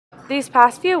These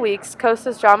past few weeks,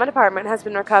 Costa's drama department has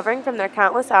been recovering from their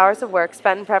countless hours of work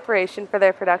spent in preparation for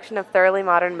their production of Thoroughly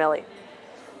Modern Millie.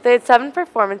 They had 7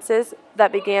 performances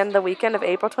that began the weekend of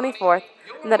April 24th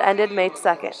and that ended May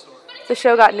 2nd. The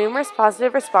show got numerous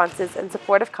positive responses and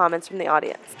supportive comments from the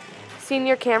audience.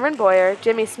 Senior Cameron Boyer,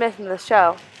 Jimmy Smith, and the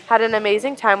show had an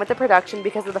amazing time with the production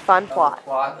because of the fun plot. The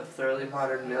plot of Thoroughly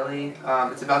Modern Millie.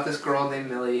 It's about this girl named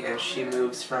Millie, and she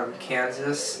moves from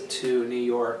Kansas to New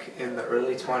York in the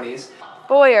early 20s.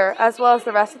 Boyer, as well as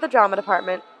the rest of the drama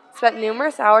department, spent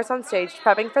numerous hours on stage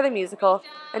prepping for the musical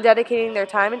and dedicating their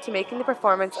time into making the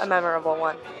performance a memorable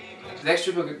one. The next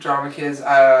group of drama kids,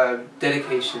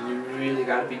 dedication. You really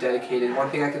got to be dedicated. One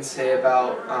thing I can say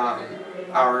about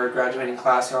our graduating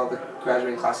class and all the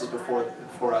graduating classes before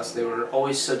us, they were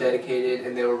always so dedicated,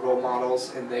 and they were role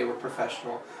models, and they were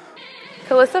professional.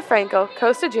 Calissa Franco,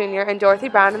 Costa Jr., and Dorothy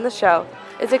Brown in the show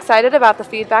is excited about the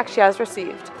feedback she has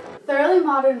received. Thoroughly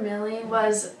Modern Millie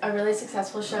was a really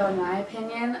successful show in my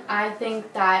opinion. I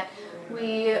think that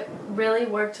we really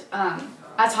worked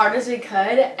as hard as we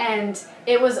could, and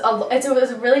it was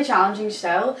a really challenging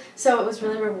show, so it was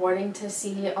really rewarding to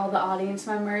see all the audience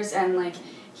members and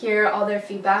hear all their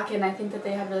feedback, and I think that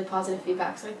they had really positive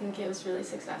feedback, so I think it was really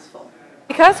successful.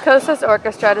 Because Costa's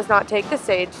orchestra does not take the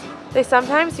stage, they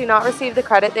sometimes do not receive the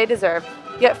credit they deserve,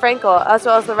 yet Frankel, as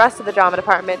well as the rest of the drama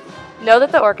department, know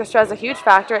that the orchestra is a huge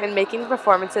factor in making the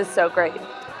performances so great.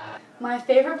 My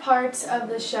favorite part of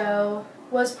the show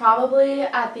was probably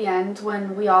at the end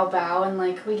when we all bow and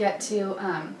we get to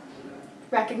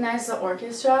recognize the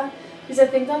orchestra, because I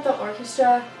think that the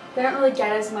orchestra, they don't really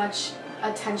get as much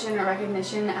attention or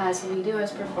recognition as we do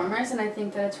as performers, and I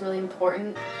think that it's really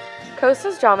important.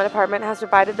 Costa's drama department has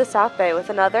provided the South Bay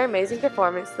with another amazing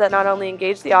performance that not only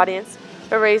engaged the audience,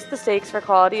 but raised the stakes for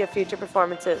quality of future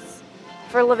performances.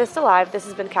 For La Vista Live, this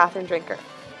has been Catherine Drinker.